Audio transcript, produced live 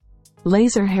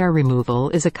Laser hair removal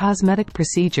is a cosmetic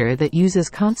procedure that uses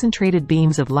concentrated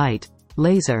beams of light,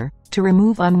 laser, to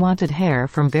remove unwanted hair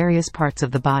from various parts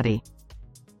of the body.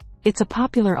 It's a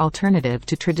popular alternative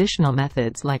to traditional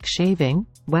methods like shaving,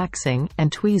 waxing,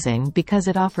 and tweezing because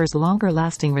it offers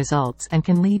longer-lasting results and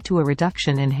can lead to a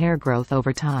reduction in hair growth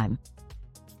over time.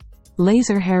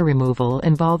 Laser hair removal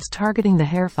involves targeting the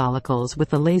hair follicles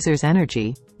with the laser's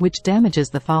energy, which damages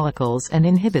the follicles and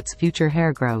inhibits future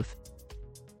hair growth.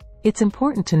 It's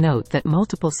important to note that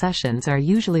multiple sessions are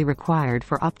usually required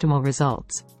for optimal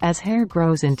results, as hair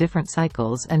grows in different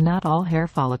cycles and not all hair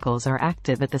follicles are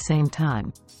active at the same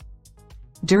time.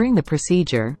 During the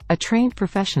procedure, a trained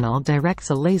professional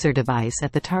directs a laser device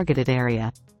at the targeted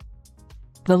area.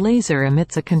 The laser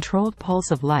emits a controlled pulse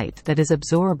of light that is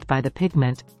absorbed by the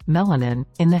pigment, melanin,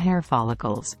 in the hair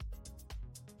follicles.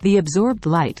 The absorbed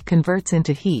light converts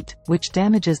into heat, which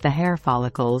damages the hair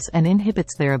follicles and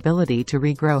inhibits their ability to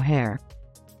regrow hair.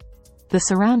 The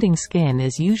surrounding skin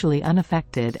is usually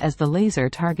unaffected as the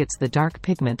laser targets the dark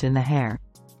pigment in the hair.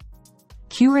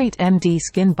 CurateMD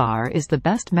Skin Bar is the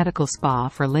best medical spa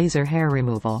for laser hair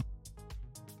removal.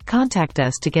 Contact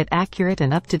us to get accurate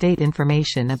and up-to-date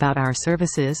information about our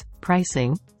services,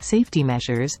 pricing, safety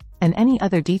measures, and any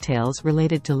other details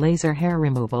related to laser hair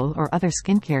removal or other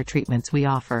skincare treatments we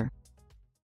offer.